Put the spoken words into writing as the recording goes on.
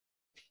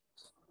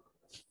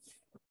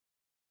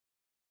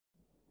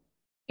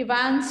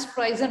Evans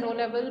Prize and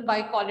O-Level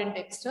by Colin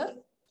Dexter.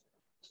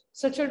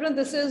 So children,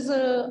 this is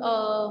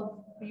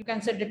you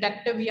can say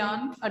detective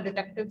yarn, a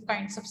detective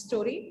kinds of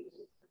story,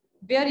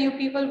 where you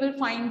people will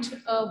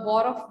find a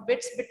war of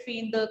wits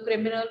between the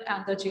criminal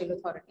and the jail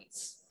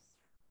authorities.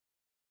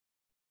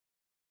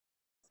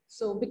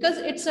 So because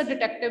it's a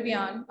detective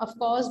yarn, of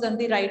course, then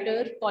the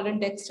writer, Colin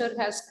Dexter,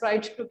 has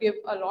tried to give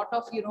a lot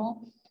of,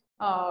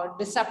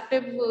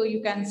 deceptive,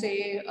 you can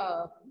say,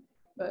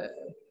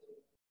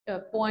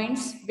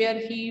 points where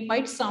he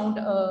might sound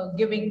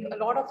giving a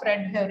lot of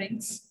red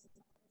herrings.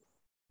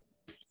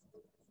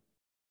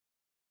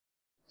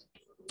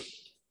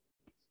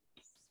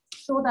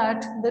 So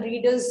that the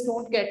readers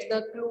don't get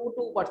the clue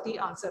to what the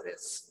answer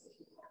is.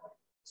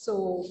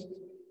 So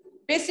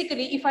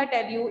basically, if I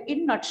tell you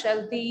in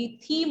nutshell, the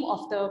theme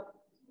of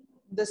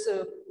this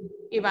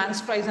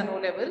Evans Prize and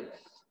O-Level,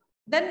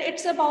 then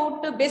it's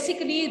about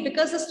basically,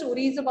 because the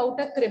story is about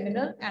a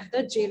criminal and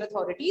the jail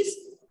authorities.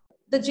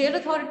 The jail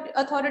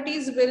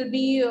authorities will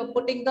be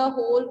putting the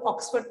whole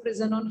Oxford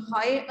prison on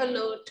high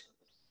alert.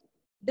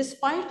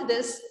 Despite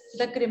this,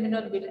 the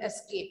criminal will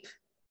escape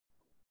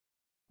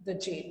the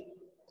jail.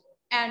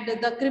 And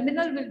the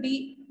criminal will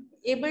be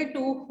able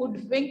to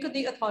hoodwink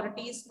the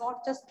authorities,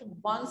 not just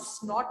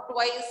once, not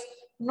twice,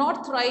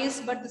 not thrice,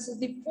 but this is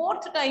the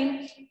fourth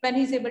time when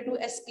he's able to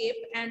escape.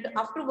 And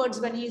afterwards,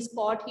 when he is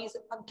caught, he's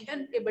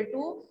again able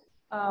to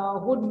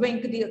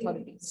hoodwink the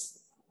authorities.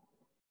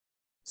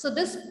 So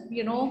this,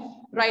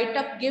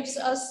 write-up gives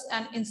us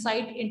an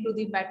insight into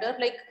the matter.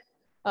 Like,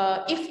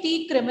 if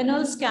the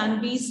criminals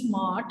can be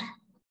smart,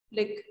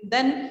 like,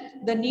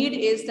 then the need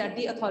is that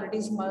the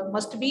authorities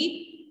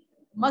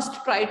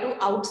must try to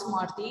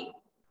outsmart the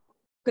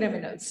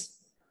criminals.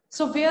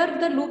 So where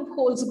the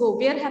loopholes go,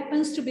 where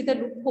happens to be the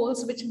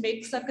loopholes which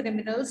makes the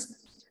criminals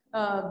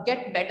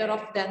get better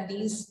off than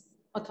these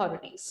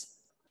authorities.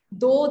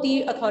 Though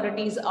the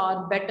authorities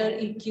are better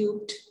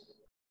equipped,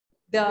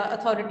 the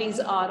authorities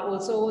are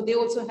also, they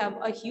also have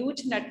a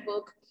huge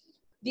network.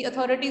 The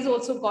authorities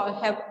also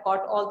have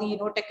got all the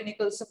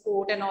technical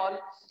support and all.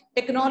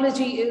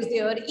 Technology is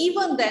there.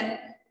 Even then,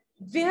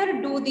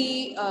 where do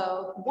the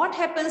what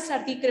happens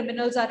that the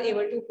criminals are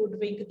able to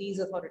hoodwink these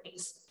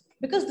authorities?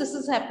 Because this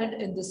has happened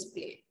in this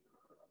play.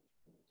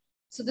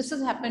 So this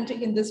has happened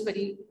in this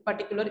very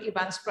particular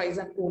Evans Prize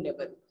and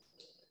O-Level.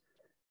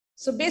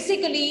 So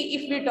basically,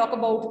 if we talk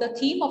about the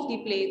theme of the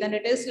play, then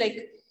it is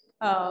like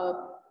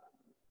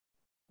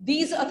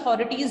these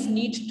authorities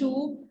need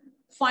to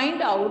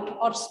find out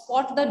or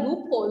spot the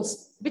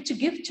loopholes which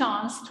give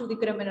chance to the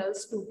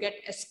criminals to get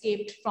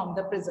escaped from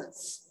the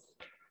prisons.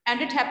 And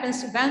it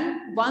happens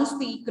when once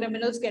the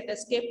criminals get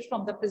escaped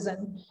from the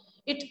prison,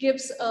 it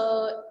gives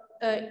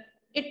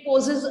it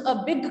poses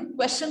a big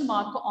question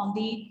mark on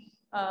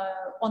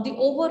the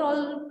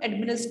overall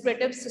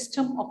administrative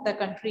system of the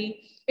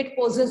country. It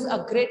poses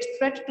a great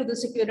threat to the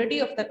security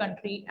of the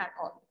country and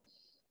all.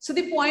 So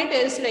the point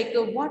is like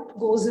what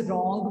goes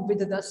wrong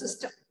with the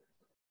system?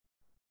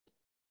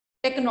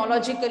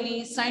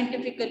 Technologically,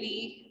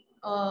 scientifically,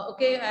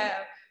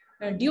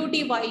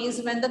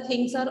 duty-wise, when the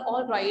things are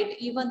all right,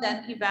 even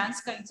then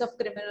Evans kinds of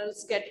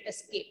criminals get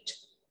escaped.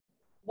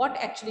 What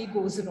actually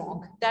goes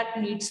wrong?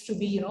 That needs to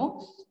be,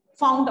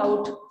 found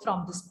out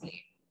from this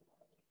play.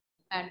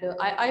 And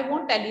I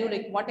won't tell you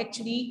like what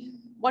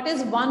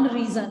is one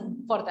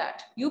reason for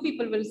that. You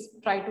people will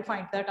try to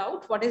find that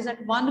out. What is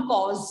that one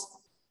cause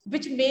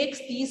which makes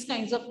these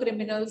kinds of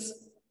criminals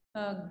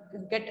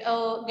get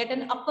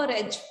an upper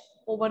edge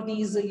over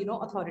these,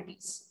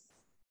 authorities?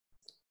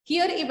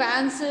 Here,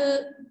 Evans,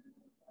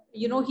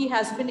 he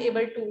has been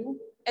able to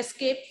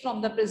escape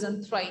from the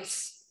prison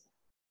thrice.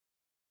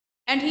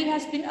 And he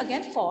has been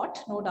again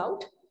caught, no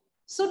doubt.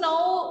 So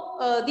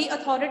now the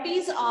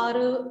authorities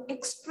are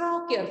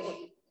extra careful.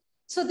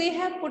 So they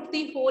have put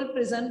the whole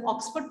prison,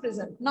 Oxford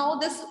prison. Now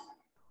this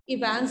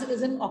Evans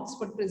is in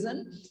Oxford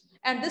prison,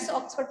 and this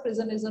Oxford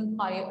prison is on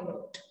high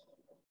alert.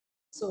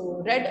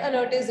 So red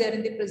alert is there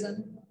in the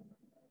prison.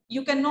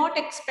 You cannot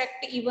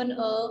expect even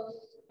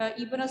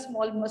a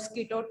small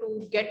mosquito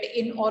to get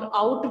in or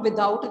out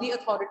without the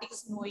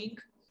authorities knowing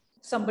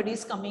somebody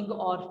is coming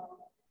or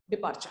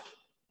departure.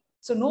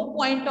 So no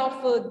point of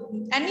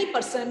any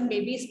person,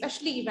 maybe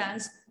especially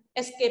Evans,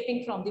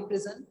 escaping from the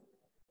prison.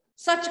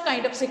 Such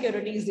kind of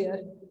security is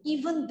there.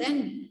 Even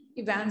then,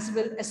 Evans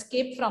will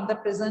escape from the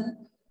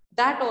prison.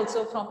 That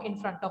also from in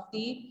front of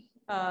the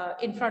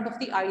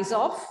eyes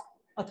of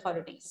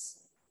authorities.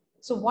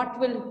 So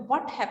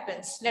what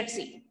happens? Let's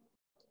see.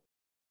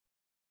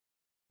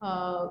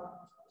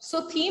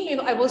 So theme,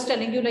 I was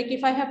telling you, like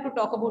if I have to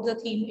talk about the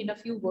theme in a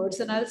few words,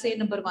 and I'll say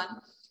number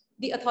one,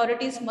 the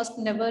authorities must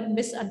never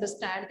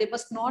misunderstand. They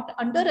must not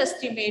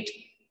underestimate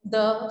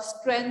the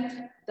strength,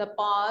 the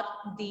power,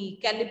 the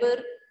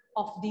caliber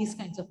of these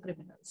kinds of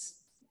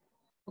criminals.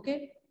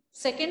 Okay.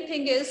 Second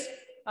thing is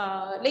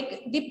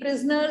like the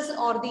prisoners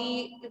or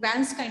the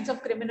Evans kinds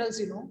of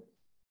criminals,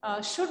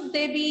 should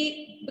they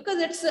be, because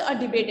it's a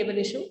debatable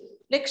issue,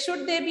 like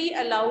should they be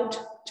allowed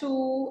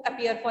to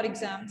appear for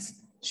exams?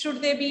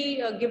 Should they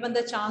be given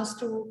the chance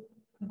to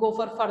go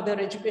for further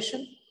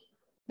education,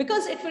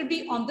 because it will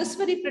be on this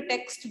very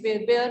pretext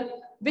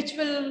which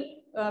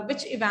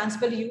Evans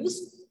will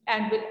use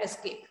and will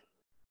escape.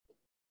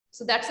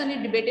 So that's a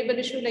debatable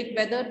issue, like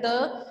whether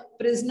the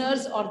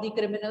prisoners or the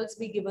criminals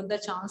be given the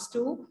chance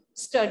to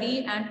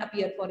study and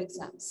appear for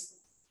exams.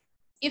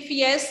 If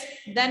yes,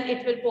 then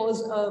it will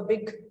pose a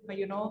big,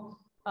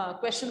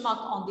 question mark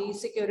on the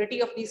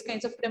security of these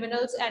kinds of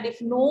criminals. And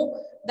if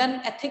no,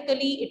 then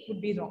ethically it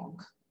would be wrong.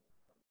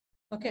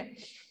 Okay.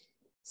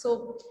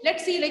 So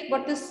let's see like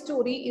what this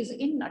story is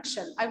in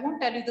nutshell. I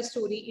won't tell you the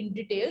story in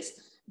details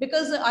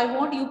because I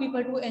want you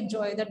people to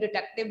enjoy the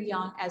detective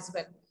yarn as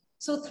well.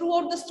 So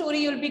throughout the story,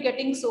 you'll be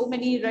getting so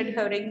many red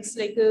herrings,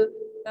 like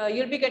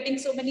you'll be getting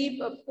so many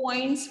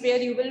points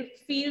where you will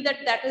feel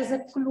that that is a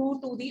clue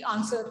to the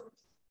answer,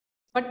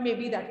 but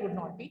maybe that would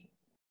not be.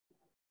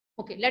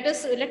 Okay, let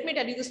me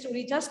tell you the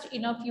story just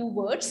in a few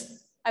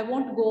words. I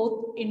won't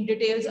go in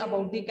details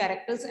about the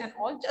characters and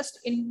all, just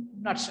in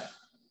nutshell.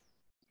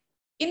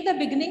 In the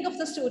beginning of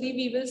the story,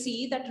 we will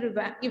see that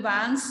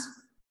Evans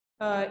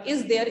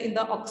is there in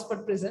the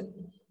Oxford prison.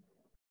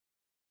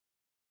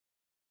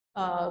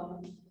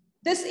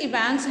 This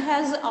Evans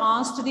has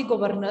asked the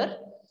governor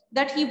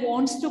that he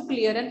wants to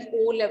clear an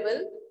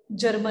O-level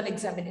German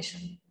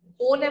examination.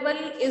 O-level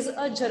is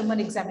a German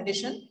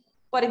examination.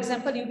 For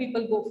example, you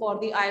people go for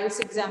the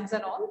IELTS exams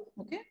and all,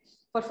 okay,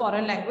 for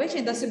foreign language.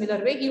 In the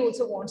similar way, he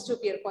also wants to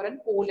appear for an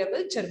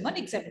O-level German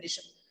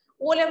examination.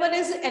 O-level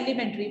is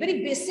elementary,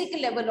 very basic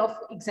level of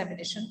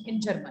examination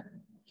in German.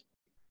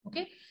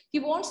 Okay,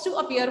 he wants to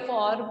appear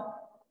for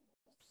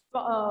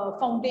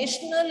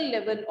foundational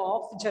level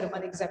of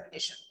German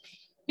examination.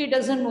 He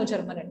doesn't know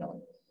German at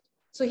all.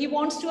 So he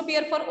wants to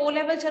appear for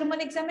O-level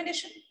German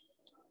examination.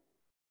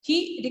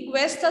 He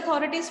requests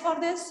authorities for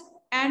this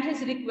and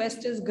his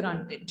request is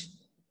granted.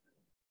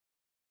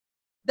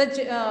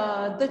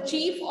 The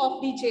chief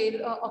of the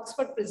jail,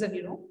 Oxford prison,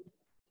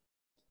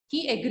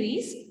 he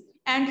agrees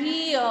and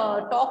he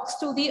talks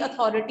to the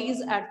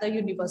authorities at the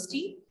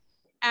university,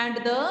 and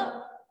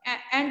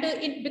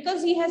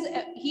because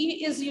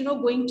he is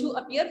going to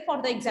appear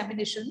for the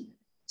examination,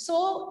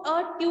 so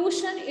a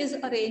tuition is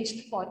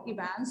arranged for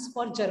Evans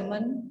for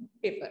German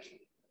paper.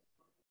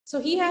 So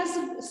he has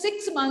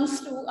 6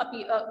 months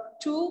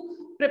to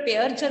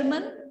prepare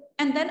German,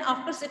 and then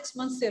after 6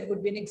 months there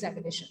would be an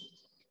examination.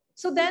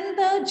 So then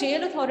the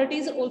jail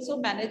authorities also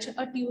manage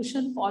a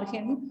tuition for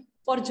him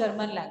for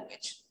German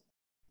language.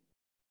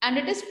 And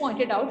it is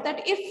pointed out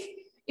that if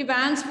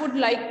Evans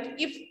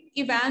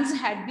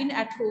had been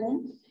at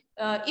home,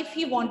 if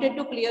he wanted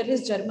to clear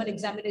his German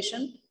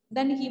examination,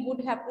 then he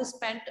would have to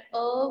spend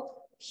a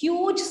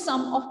huge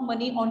sum of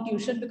money on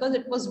tuition because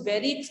it was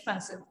very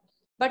expensive.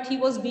 But he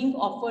was being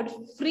offered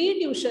free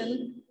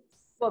tuition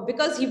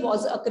because he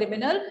was a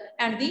criminal,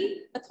 and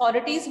the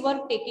authorities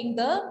were taking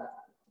the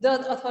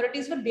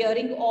authorities were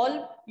bearing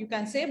all, you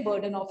can say,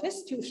 burden of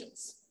his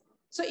tuitions.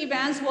 So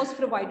Evans was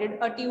provided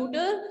a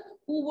tutor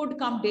who would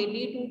come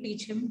daily to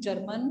teach him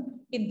German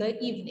in the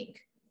evening.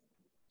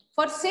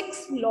 For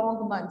 6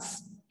 long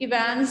months,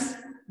 Evans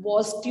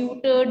was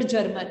tutored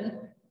German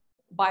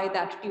by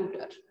that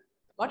tutor.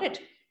 Got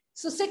it?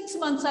 So 6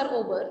 months are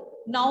over.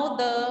 Now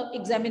the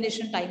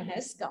examination time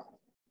has come.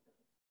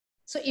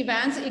 So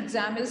Evans'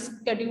 exam is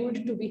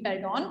scheduled to be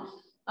held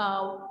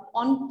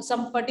on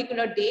some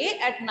particular day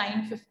at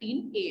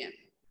 9:15 a.m.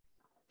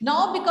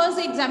 Now, because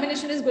the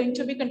examination is going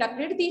to be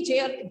conducted, the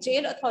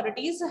jail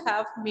authorities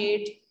have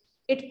made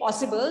it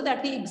possible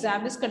that the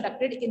exam is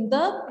conducted in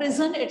the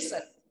prison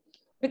itself.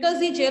 Because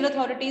the jail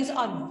authorities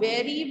are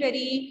very,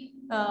 very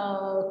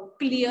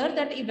clear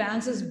that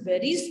Evans is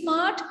very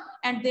smart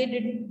and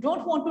they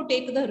don't want to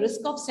take the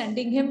risk of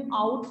sending him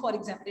out for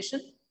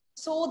examination.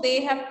 So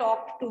they have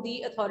talked to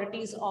the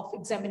authorities of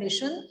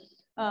examination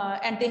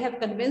and they have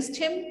convinced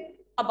him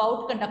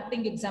about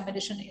conducting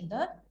examination in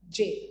the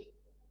jail,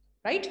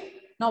 right?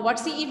 Now,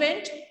 what's the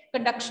event?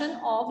 Conduction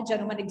of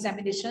German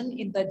examination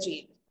in the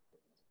jail.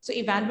 So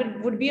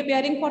Evan would be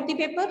appearing for the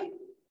paper.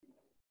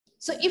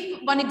 So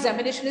if one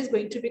examination is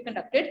going to be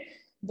conducted,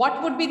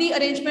 what would be the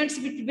arrangements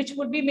which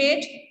would be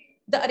made?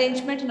 The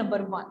arrangement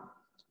number one.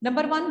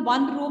 Number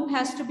one room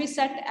has to be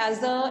set as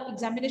the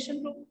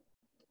examination room,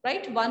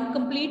 right? One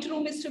complete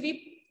room is to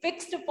be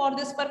fixed for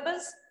this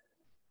purpose.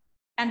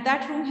 And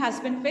that room has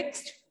been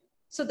fixed.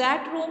 So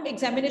that room,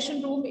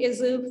 examination room,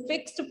 is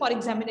fixed for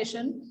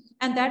examination.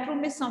 And that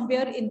room is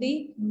somewhere in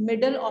the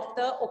middle of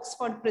the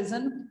Oxford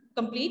prison,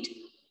 complete.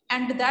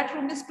 And that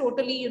room is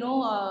totally,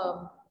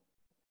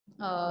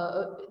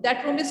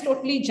 that room is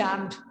totally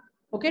jammed.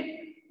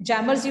 Okay,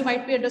 jammers, you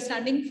might be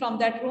understanding from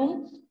that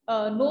room.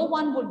 No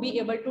one would be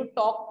able to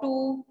talk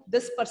to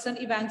this person.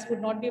 Evans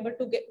would not be able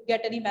to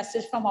get any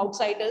message from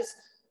outsiders,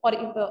 or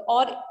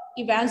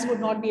Evans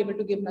would not be able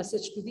to give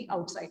message to the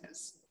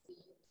outsiders.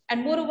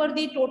 And moreover,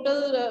 the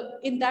total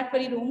in that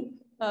very room,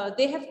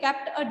 they have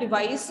kept a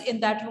device in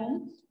that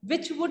room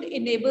which would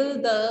enable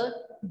the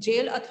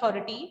jail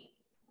authority,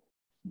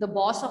 the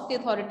boss of the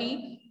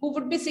authority, who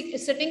would be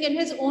sitting in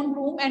his own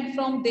room, and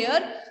from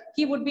there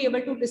he would be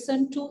able to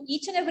listen to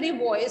each and every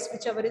voice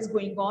whichever is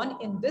going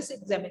on in this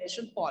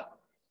examination hall.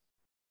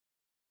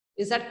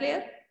 Is that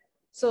clear?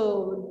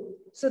 So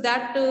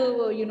that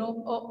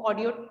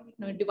audio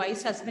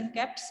device has been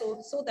kept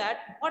so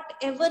that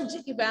whatever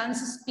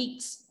Evans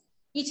speaks,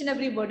 each and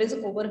every word is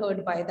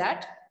overheard by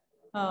that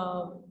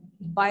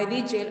by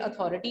the jail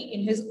authority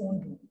in his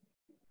own room,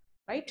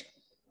 right?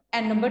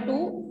 And number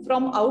two,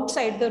 from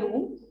outside the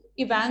room,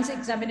 Evans'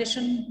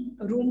 examination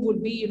room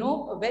would be,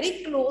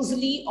 very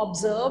closely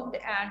observed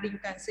and you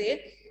can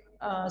say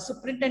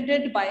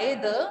superintended by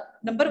the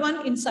number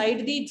one.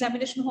 Inside the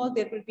examination hall,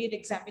 there will be an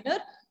examiner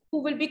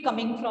who will be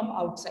coming from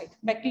outside.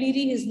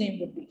 McLeary, his name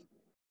would be.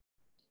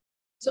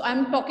 So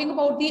I'm talking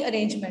about the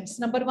arrangements.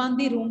 Number one,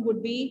 the room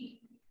would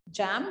be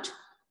jammed,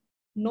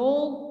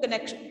 no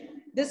connection.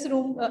 This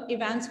room,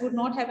 Evans would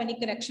not have any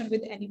connection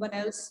with anyone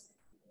else.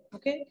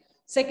 Okay.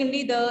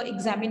 Secondly, the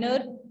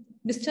examiner,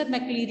 Mr.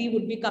 McLeary,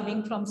 would be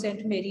coming from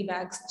St. Mary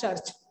Mag's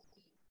Church.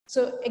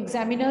 So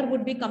examiner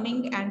would be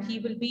coming and he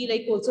will be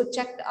like also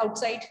checked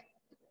outside.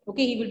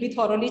 Okay, he will be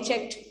thoroughly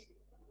checked.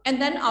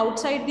 And then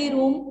outside the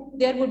room,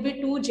 there would be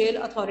two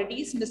jail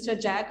authorities,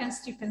 Mr. Jack and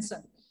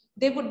Stephenson.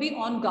 They would be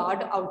on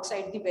guard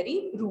outside the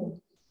very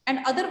room. And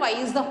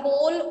otherwise, the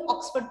whole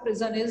Oxford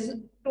prison is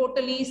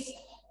totally,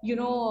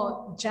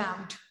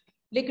 jammed.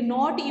 Like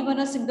not even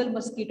a single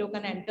mosquito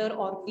can enter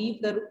or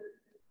leave the,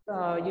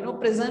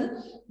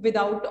 prison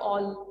without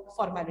all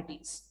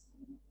formalities.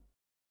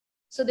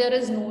 So there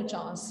is no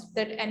chance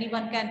that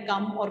anyone can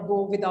come or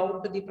go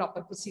without the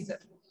proper procedure,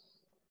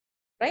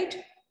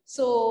 right?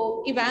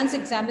 So Evans'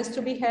 exam is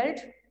to be held.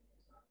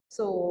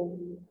 So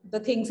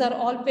the things are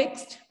all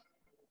fixed.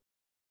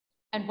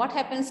 And what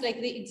happens, like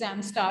the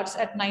exam starts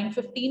at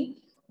 9:15,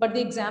 but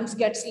the exams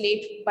gets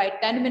late by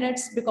 10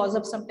 minutes because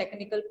of some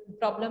technical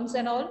problems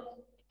and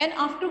all. And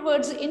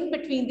afterwards, in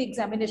between the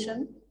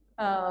examination,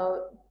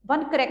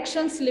 one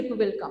correction slip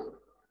will come.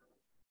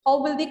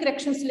 How will the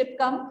correction slip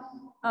come?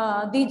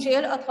 The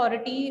jail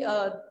authority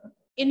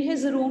in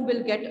his room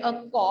will get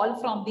a call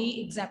from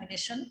the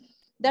examination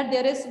that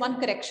there is one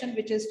correction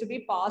which is to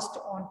be passed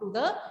on to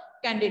the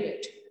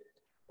candidate.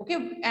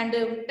 Okay, and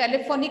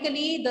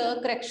telephonically the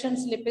correction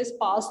slip is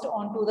passed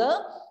on to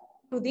the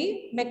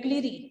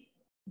McLeary,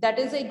 that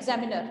is the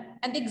examiner,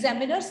 and the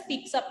examiner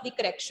speaks up the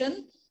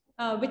correction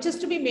which is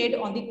to be made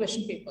on the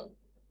question paper.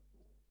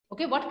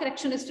 Okay, what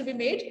correction is to be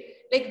made?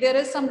 Like there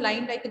is some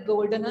line like a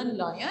golden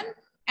lion,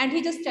 and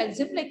he just tells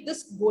him like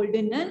this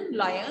golden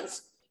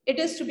lions, it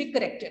is to be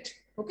corrected.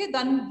 Okay,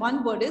 then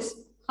one word is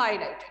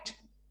highlighted,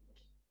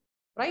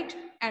 right?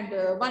 And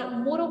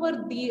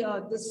moreover, the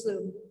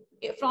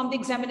from the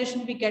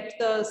examination we get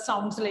the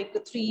sounds like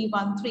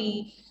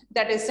 313,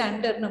 that is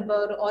center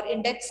number or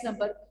index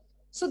number.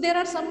 So there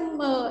are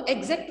some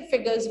exact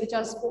figures which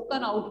are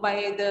spoken out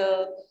by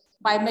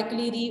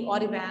McLeary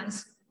or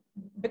Evans,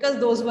 because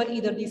those were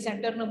either the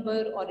center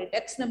number or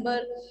index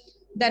number.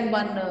 Then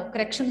one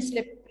correction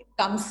slip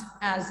comes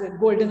as a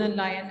golden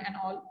lion and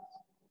all.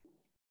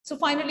 So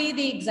finally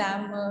the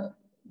exam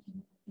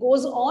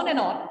goes on and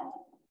on.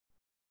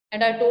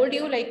 And I told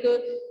you like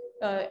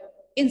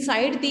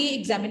inside the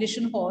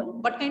examination hall,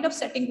 what kind of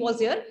setting was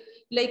there?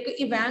 Like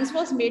Evans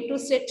was made to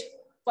sit,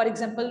 for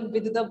example,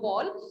 with the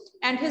wall,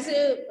 and his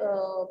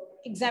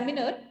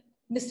examiner,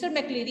 Mr.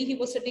 McLeary, he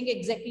was sitting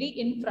exactly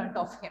in front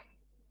of him.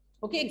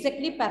 Okay,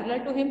 exactly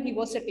parallel to him, he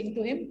was sitting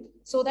to him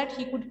so that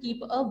he could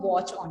keep a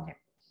watch on him.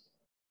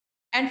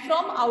 And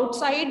from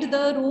outside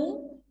the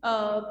room,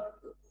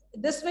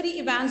 this very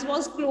Evans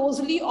was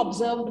closely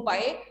observed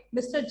by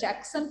Mr.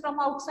 Jackson from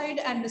outside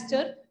and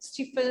Mr.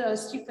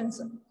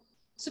 Stephenson.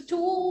 So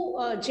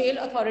two jail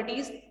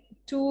authorities,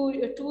 two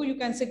you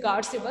can say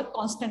guards, they were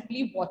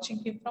constantly watching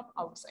him from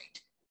outside,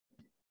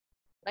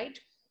 right?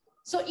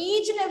 So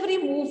each and every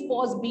move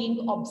was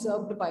being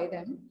observed by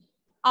them.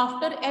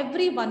 After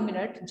every 1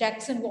 minute,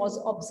 Jackson was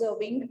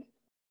observing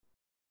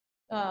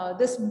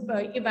this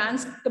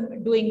Evans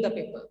doing the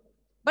paper.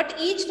 But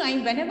each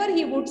time, whenever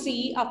he would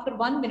see, after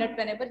 1 minute,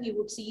 whenever he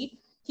would see,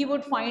 he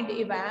would find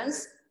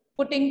Evans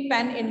putting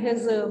pen in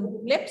his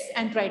lips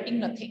and writing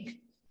nothing.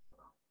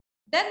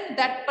 Then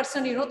that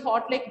person,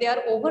 thought like they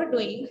are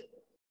overdoing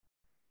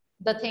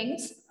the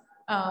things.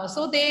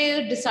 So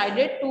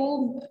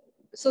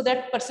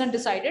that person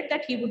decided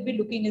that he would be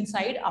looking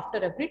inside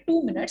after every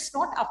 2 minutes,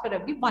 not after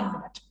every 1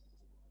 minute.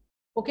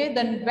 Okay,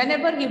 then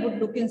whenever he would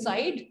look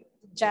inside,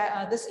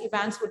 this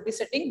Evans would be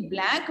sitting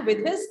blank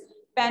with his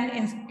pen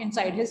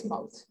inside his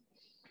mouth.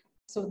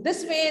 So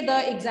this way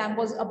the exam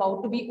was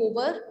about to be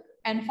over,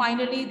 and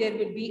finally there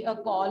will be a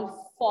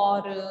call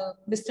for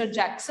Mr.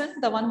 Jackson,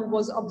 the one who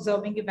was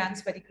observing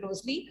Evans very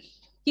closely.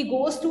 He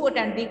goes to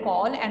attend the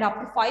call, and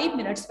after 5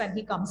 minutes when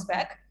he comes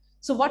back,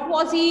 so what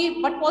was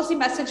the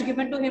message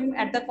given to him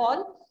at the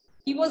call?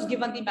 He was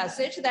given the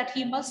message that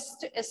he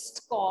must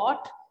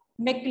escort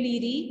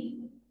McLeary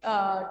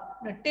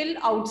till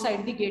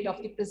outside the gate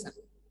of the prison.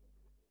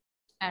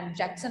 And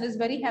Jackson is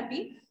very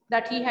happy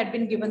that he had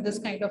been given this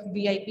kind of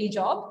VIP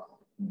job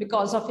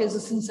because of his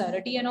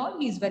sincerity and all.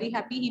 He's very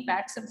happy, he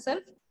pats himself.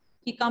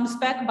 He comes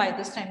back. By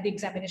this time, the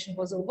examination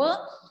was over.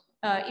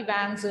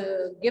 Evans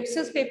gives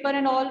his paper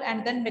and all,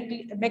 and then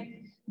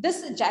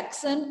this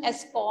Jackson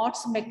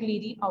escorts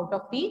McLeary out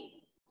of the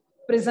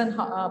prison.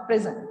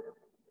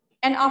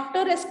 And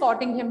after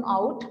escorting him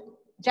out,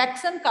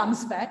 Jackson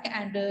comes back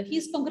and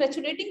he's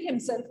congratulating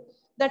himself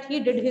that he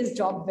did his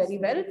job very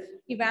well.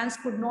 Evans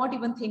could not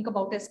even think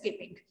about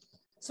escaping.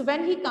 So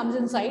when he comes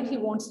inside, he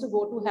wants to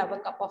go to have a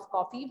cup of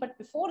coffee. But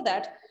before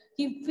that,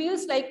 he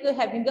feels like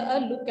having a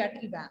look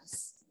at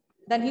Evans.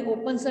 Then he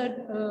opens a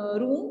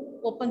room,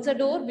 opens a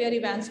door where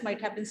Evans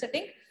might have been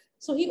sitting.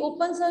 So he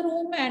opens a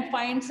room and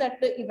finds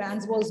that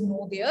Evans was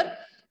no there.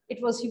 He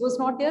was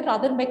not there.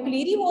 Rather,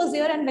 McLeary was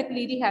there, and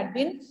McLeary had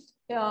been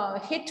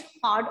hit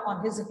hard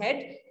on his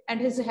head, and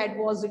his head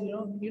was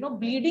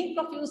bleeding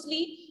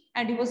profusely,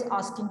 and he was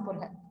asking for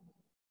help.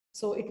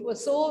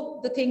 So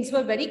the things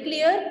were very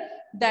clear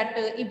that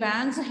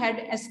Evans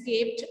had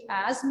escaped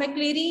as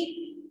McLeary,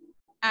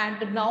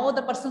 and now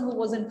the person who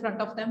was in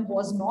front of them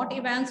was not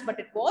Evans, but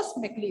it was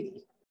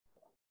McLeary.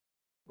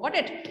 Got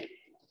it?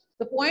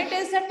 The point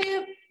is that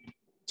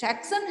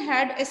Jackson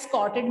had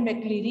escorted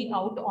McLeary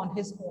out on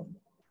his own.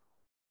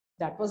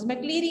 That was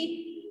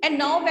McLeary. And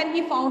now when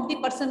he found the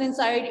person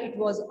inside, it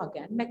was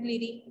again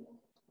McLeary.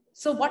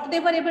 So what they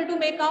were able to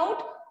make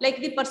out,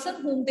 like the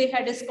person whom they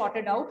had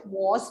escorted out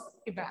was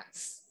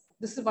Evans.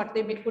 This is what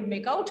they could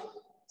make out.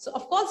 So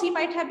of course he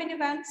might have been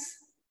Evans.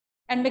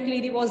 And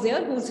McLeary was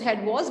there, whose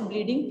head was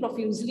bleeding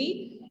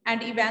profusely,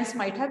 and Evans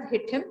might have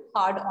hit him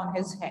hard on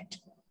his head.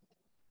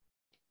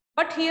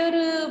 But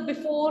here,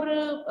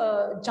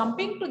 before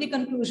jumping to the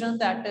conclusion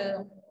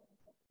that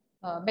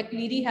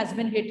McLeary has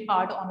been hit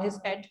hard on his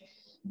head,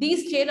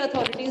 these jail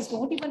authorities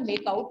don't even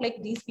make out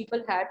like these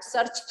people had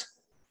searched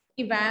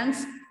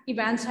Evans.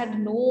 Evans had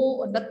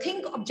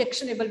nothing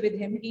objectionable with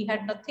him. He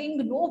had nothing,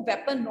 no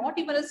weapon, not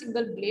even a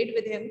single blade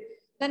with him.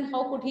 Then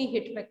how could he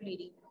hit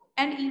McLeary?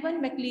 And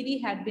even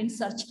McLeary had been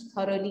searched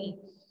thoroughly.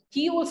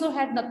 He also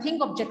had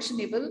nothing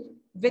objectionable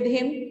with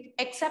him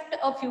except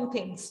a few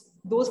things.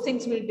 Those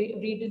things we'll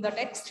read in the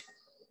text.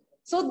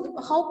 So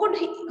how could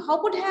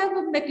have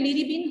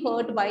McLeary been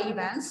hurt by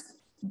Evans?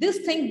 This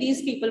thing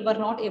these people were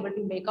not able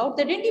to make out.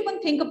 They didn't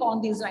even think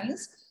upon these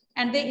lines,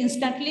 and they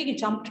instantly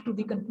jumped to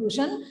the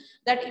conclusion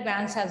that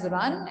Evans has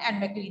run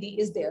and McLeary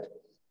is there.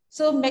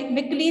 So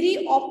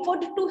McLeary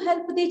offered to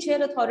help the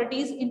jail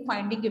authorities in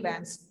finding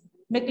Evans.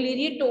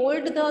 McLeary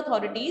told the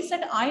authorities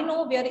that I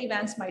know where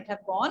Evans might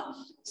have gone.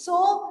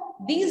 So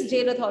these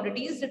jail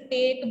authorities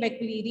take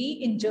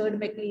McLeary, injured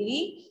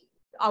McLeary,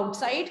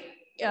 outside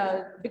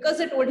because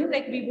they told him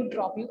like we would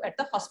drop you at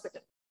the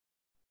hospital.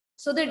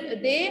 So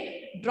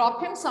they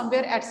drop him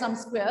somewhere at some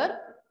square,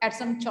 at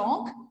some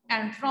chowk,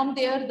 and from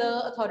there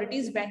the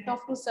authorities went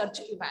off to search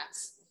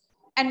Evans.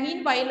 And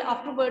meanwhile,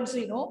 afterwards,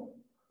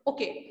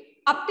 okay,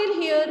 up till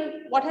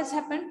here, what has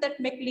happened that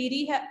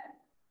McLeary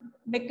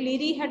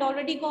had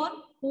already gone,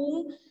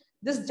 whom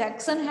this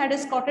Jackson had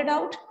escorted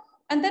out.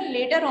 And then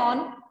later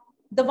on,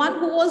 the one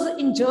who was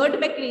injured,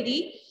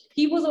 McLeary,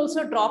 he was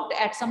also dropped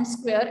at some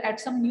square, at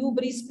some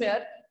Newbury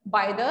Square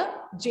by the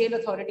jail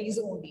authorities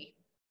only.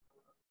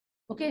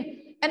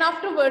 Okay. And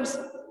afterwards,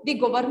 the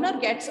governor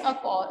gets a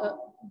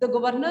call. The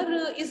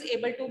governor is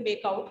able to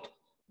make out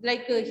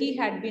like he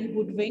had been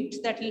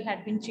hoodwinked, that he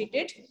had been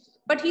cheated.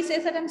 But he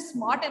says that I'm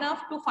smart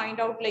enough to find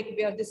out like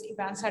where this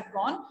Evans had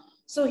gone.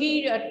 So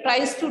he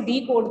tries to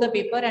decode the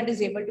paper and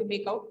is able to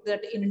make out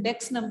that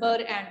index number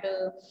and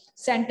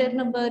center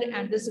number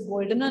and this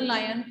Golden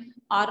Lion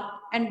are,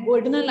 and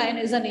Golden Lion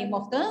is the name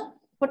of the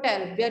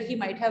hotel where he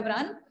might have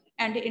run,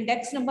 and the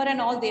index number and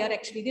all, they are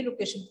actually the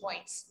location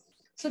points.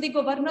 So the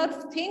governor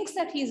thinks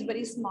that he is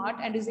very smart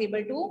and is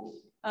able to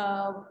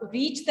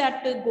reach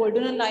that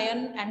Golden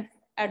Lion, and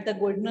at the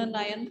Golden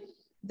Lion,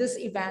 this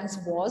Evans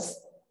was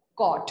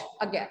caught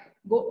again.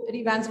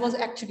 Evans was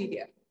actually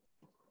there.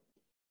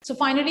 So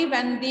finally,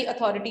 when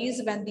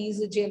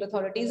these jail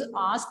authorities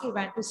ask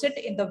Evans to sit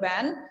in the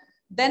van,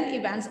 then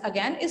Evans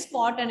again is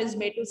caught and is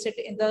made to sit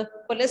in the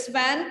police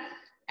van.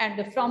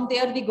 And from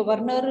there, the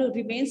governor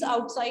remains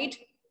outside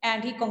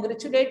and he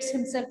congratulates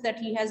himself that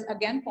he has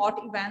again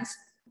caught Evans.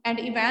 And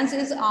Evans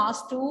is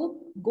asked to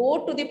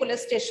go to the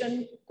police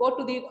station, go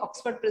to the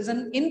Oxford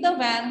prison in the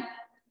van.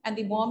 And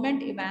the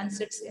moment Evans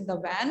sits in the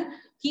van,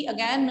 he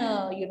again,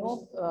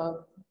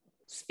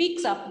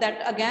 speaks up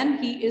that again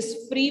he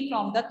is free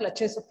from the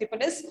clutches of the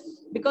police,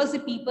 because the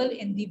people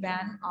in the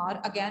van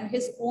are again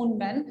his own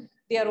men.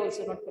 They are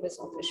also not police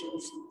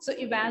officials. So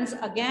Evans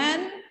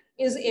again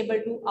is able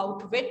to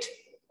outwit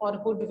or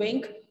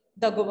hoodwink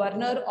the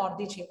governor or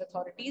the jail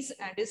authorities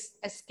and is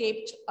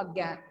escaped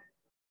again.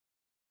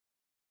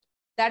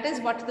 That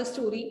is what the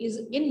story is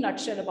in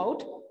nutshell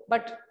about.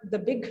 But the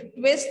big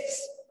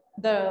twists,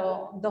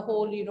 the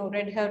whole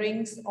red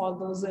herrings, all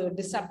those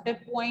deceptive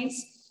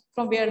points,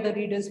 from where the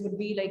readers would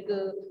be like,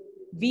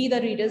 we the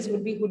readers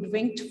would be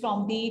hoodwinked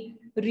from the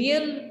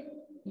real,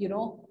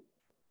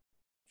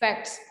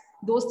 facts.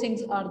 Those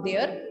things are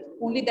there.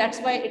 Only that's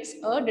why it's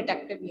a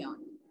detective yarn.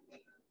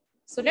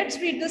 So let's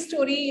read the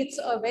story. It's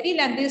a very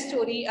lengthy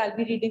story. I'll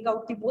be reading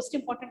out the most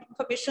important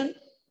information,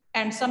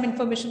 and some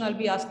information I'll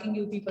be asking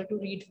you people to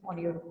read on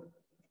your own.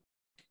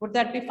 Would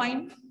that be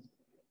fine?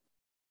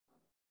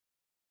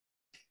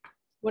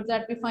 Would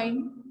that be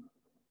fine?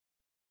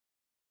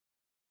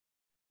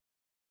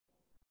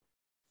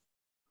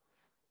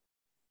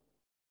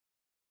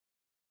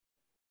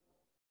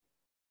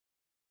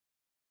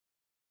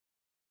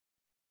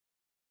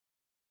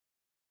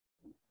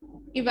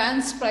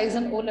 Evans prize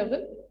and O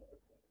level.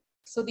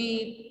 So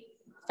the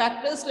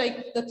factors,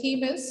 like the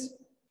theme is,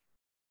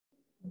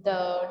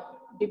 the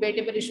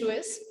debatable issue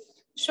is,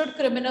 should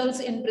criminals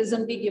in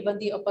prison be given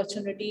the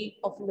opportunity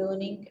of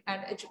learning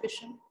and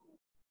education?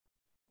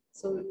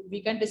 So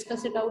we can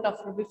discuss it out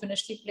after we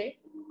finish the play.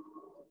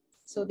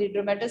 So the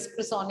dramatis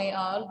personae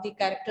are, the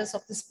characters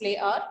of this play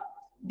are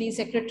the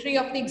secretary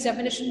of the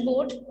examination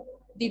board,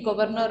 the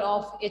governor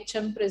of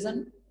HM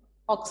prison,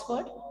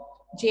 Oxford,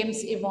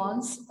 James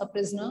Evans, a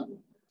prisoner,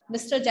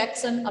 Mr.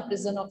 Jackson, a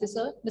prison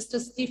officer, Mr.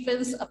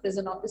 Stephens, a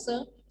prison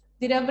officer,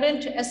 the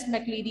Reverend S.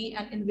 McLeary,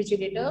 an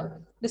invigilator,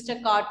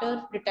 Mr.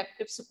 Carter,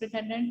 detective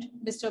superintendent,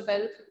 Mr.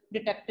 Bell,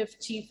 detective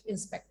chief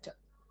inspector.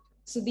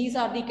 So these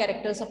are the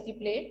characters of the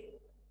play,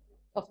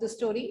 of the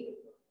story.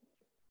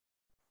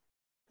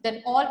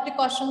 Then all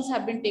precautions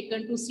have been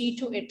taken to see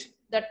to it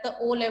that the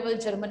O-level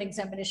German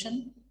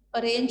examination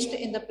arranged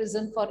in the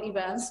prison for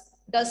Evans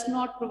does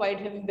not provide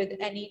him with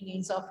any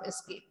means of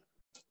escape.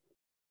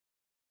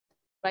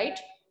 Right?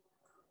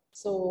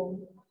 So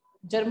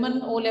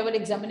German O-level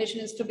examination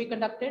is to be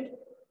conducted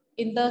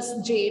in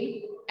the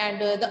jail,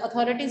 and the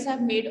authorities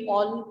have made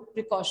all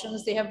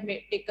precautions. They have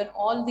taken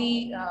all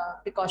the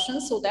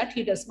precautions so that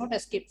he does not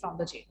escape from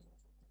the jail.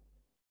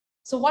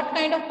 So what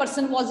kind of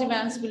person was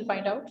Evans? We'll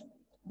find out.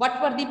 What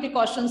were the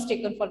precautions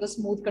taken for the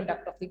smooth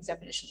conduct of the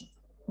examination?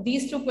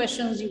 These two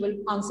questions you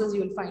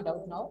will find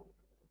out now.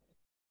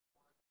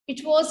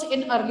 It was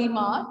in early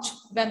March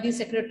when the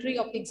secretary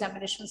of the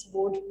examinations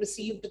board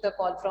received the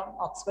call from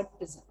Oxford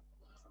prison.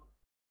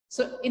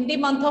 So in the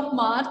month of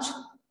March,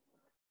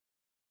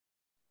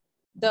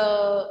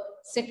 the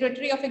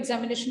secretary of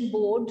examination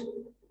board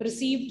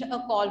received a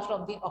call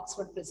from the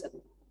Oxford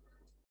prison.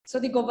 So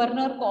the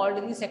governor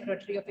called the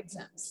secretary of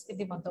exams in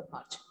the month of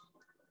March.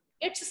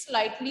 It's a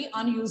slightly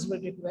unusual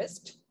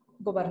request,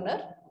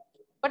 governor,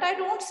 but I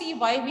don't see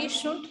why we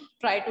should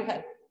try to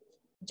help.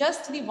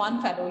 Just the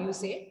one fellow, you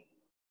say.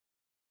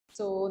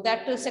 So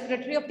that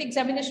secretary of the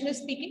examination is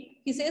speaking.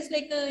 He says,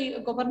 like,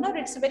 governor,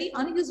 it's a very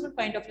unusual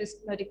kind of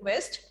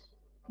request.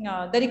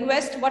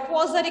 What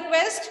was the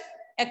request?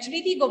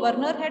 Actually, the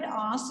governor had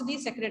asked the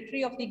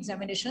secretary of the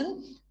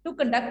examination to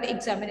conduct the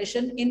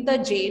examination in the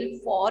jail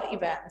for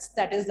Evans,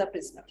 that is the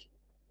prisoner.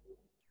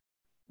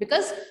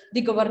 Because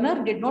the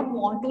governor did not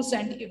want to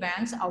send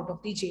Evans out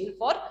of the jail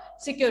for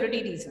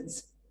security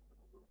reasons.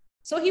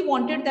 So he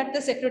wanted that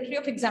the secretary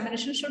of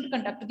examination should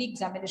conduct the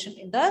examination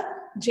in the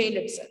jail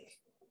itself.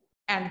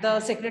 And the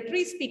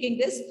secretary speaking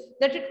this,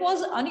 that it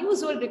was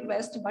unusual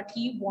request, but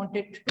he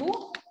wanted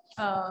to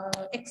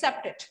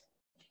accept it.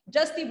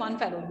 Just the one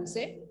fellow, you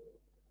say.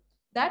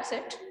 That's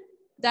it.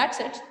 That's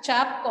it.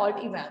 Chap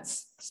called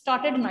Evans.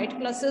 Started night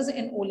classes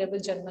in O-level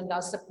German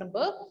last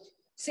September.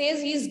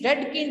 Says he's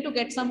dead keen to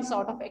get some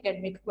sort of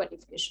academic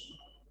qualification.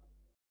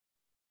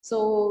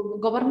 So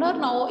governor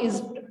now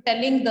is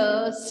telling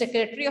the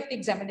secretary of the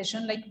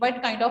examination, like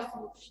what kind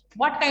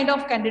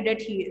of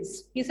candidate he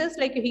is. He says,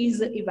 like,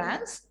 he's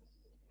Evans.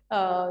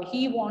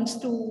 He wants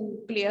to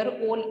clear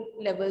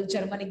O-level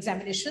German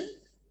examination.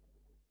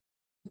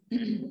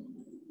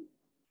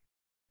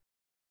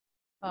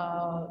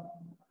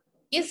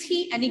 Is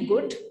he any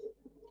good?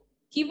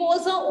 He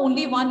was the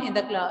only one in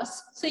the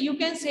class. So you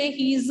can say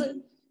he's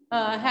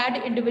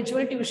had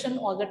individual tuition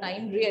all the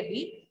time,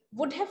 really.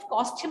 Would have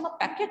cost him a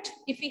packet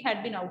if he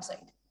had been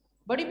outside.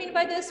 What do you mean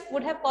by this?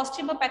 Would have cost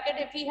him a packet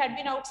if he had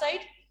been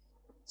outside?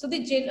 So the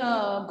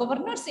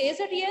governor says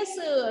that yes,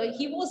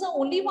 he was the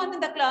only one in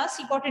the class.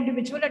 He got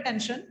individual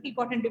attention. He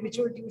got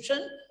individual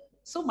tuition.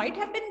 So might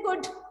have been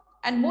good.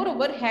 And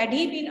moreover, had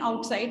he been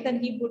outside, then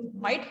he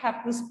might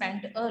have to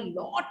spend a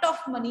lot of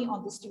money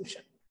on this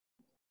tuition.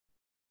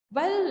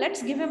 Well,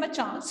 let's give him a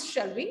chance,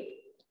 shall we?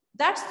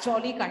 That's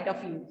jolly kind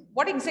of you.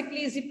 What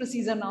exactly is the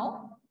procedure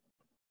now?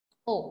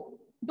 Oh,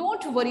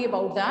 don't worry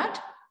about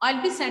that.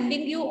 I'll be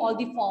sending you all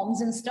the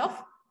forms and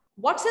stuff.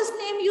 What's his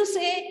name, you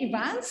say?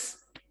 Evans?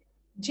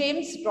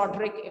 James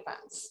Roderick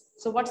Evans.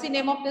 So what's the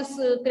name of this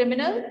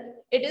criminal?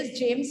 It is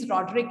James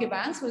Roderick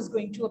Evans, who is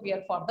going to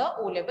appear for the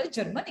O-level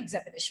German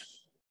examination.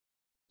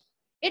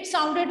 It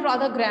sounded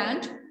rather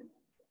grand.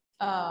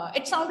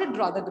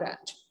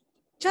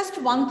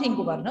 Just one thing,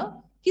 governor.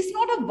 He's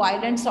not a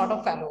violent sort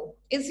of fellow,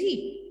 is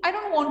he? I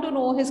don't want to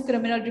know his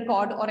criminal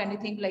record or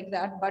anything like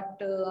that. But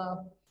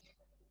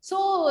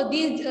so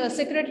the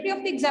secretary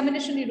of the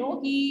examination, you know,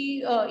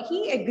 he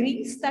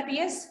agrees that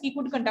yes, he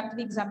could conduct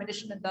the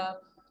examination in the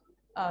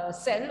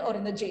cell or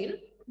in the jail.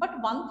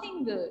 But one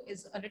thing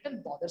is a little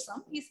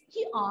bothersome. He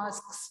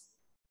asks,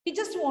 He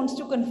just wants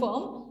to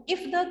confirm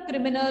if the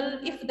criminal,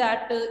 if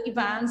that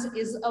Evans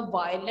is a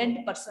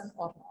violent person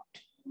or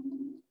not.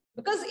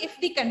 Because if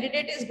the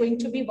candidate is going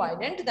to be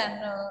violent, then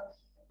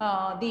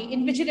the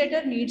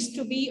invigilator needs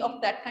to be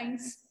of that kind.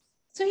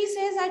 So he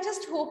says, I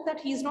just hope that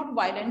he's not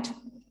violent.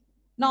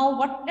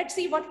 Now, let's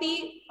see what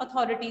the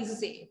authorities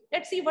say.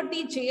 Let's see what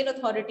the jail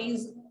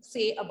authorities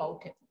say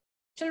about him.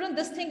 Children,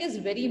 this thing is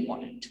very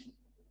important.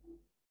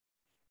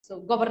 So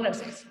governor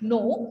says,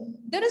 no,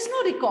 there is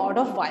no record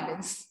of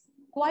violence.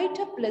 Quite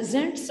a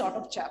pleasant sort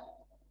of chap.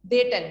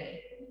 They tell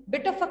me,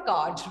 bit of a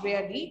card,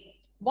 really.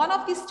 One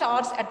of the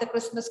stars at the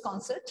Christmas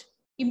concert.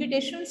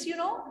 Imitations, you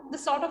know, the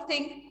sort of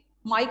thing,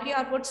 Mike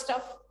Yarwood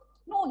stuff.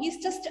 No,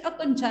 he's just a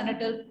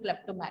congenital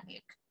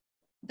kleptomaniac.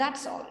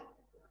 That's all.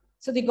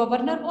 So the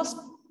governor was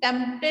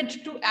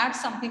tempted to add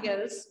something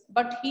else,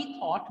 but he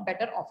thought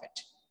better of it.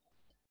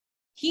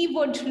 He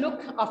would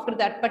look after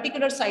that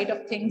particular side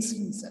of things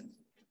himself.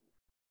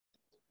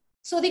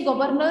 So the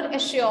governor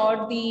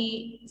assured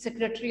the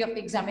secretary of the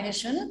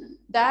examination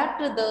that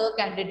the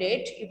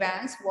candidate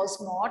Evans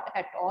was not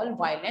at all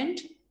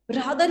violent.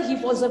 Rather, he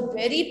was a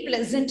very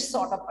pleasant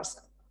sort of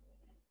person.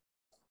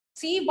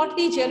 See what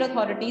the jail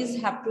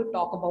authorities have to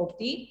talk about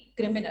the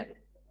criminal.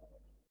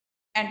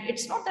 And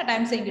it's not that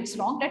I'm saying it's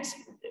wrong. Let's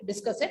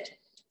discuss it.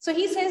 So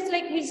he says,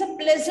 like, he's a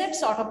pleasant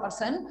sort of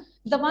person,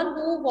 the one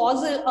who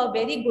was a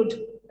very good,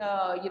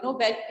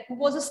 who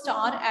was a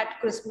star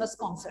at Christmas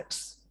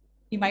concerts.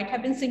 He might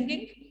have been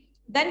singing.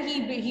 Then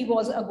he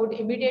was a good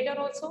imitator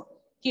also.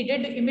 He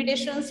did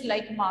imitations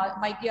like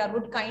Mike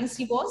Yarwood kinds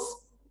he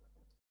was.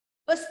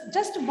 But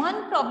just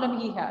one problem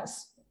he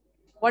has.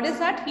 What is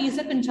that? He is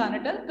a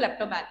congenital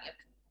kleptomaniac.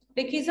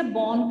 Like he's a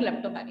born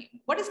kleptomaniac.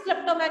 What is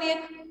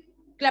kleptomaniac?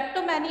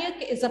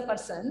 Kleptomaniac is a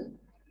person.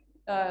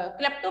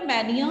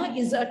 Kleptomania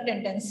is a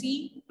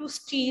tendency to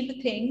steal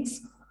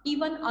things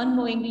even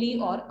unknowingly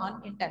or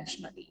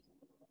unintentionally.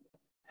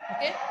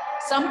 Okay,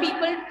 some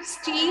people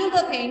steal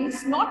the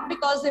things not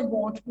because they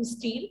want to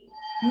steal,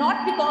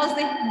 not because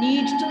they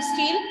need to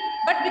steal,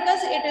 but because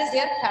it is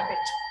their habit.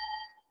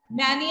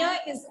 Mania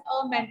is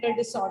a mental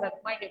disorder,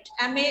 mind it,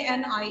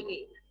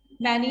 M-A-N-I-A.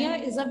 Mania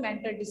is a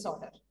mental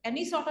disorder.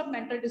 Any sort of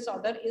mental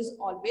disorder is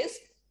always,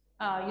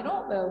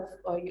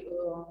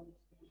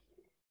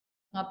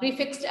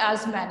 prefixed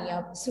as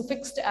mania,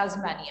 suffixed as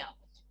mania.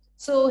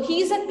 So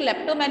he's a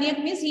kleptomaniac,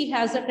 means he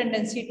has a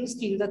tendency to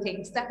steal the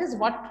things. That is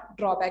what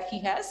drawback he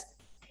has.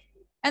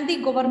 And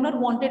the governor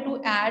wanted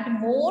to add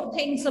more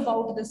things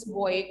about this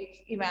boy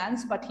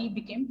Evans, but he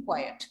became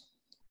quiet.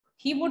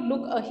 He would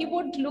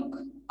look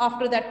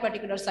after that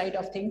particular side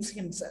of things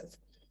himself.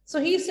 So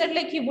he said,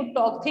 like, he would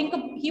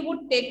he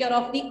would take care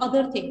of the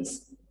other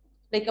things,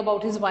 like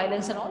about his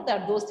violence and all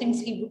that. Those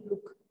things he would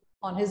look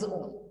on his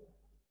own.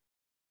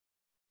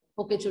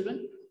 Okay,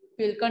 children,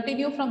 we'll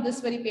continue from this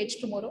very page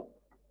tomorrow.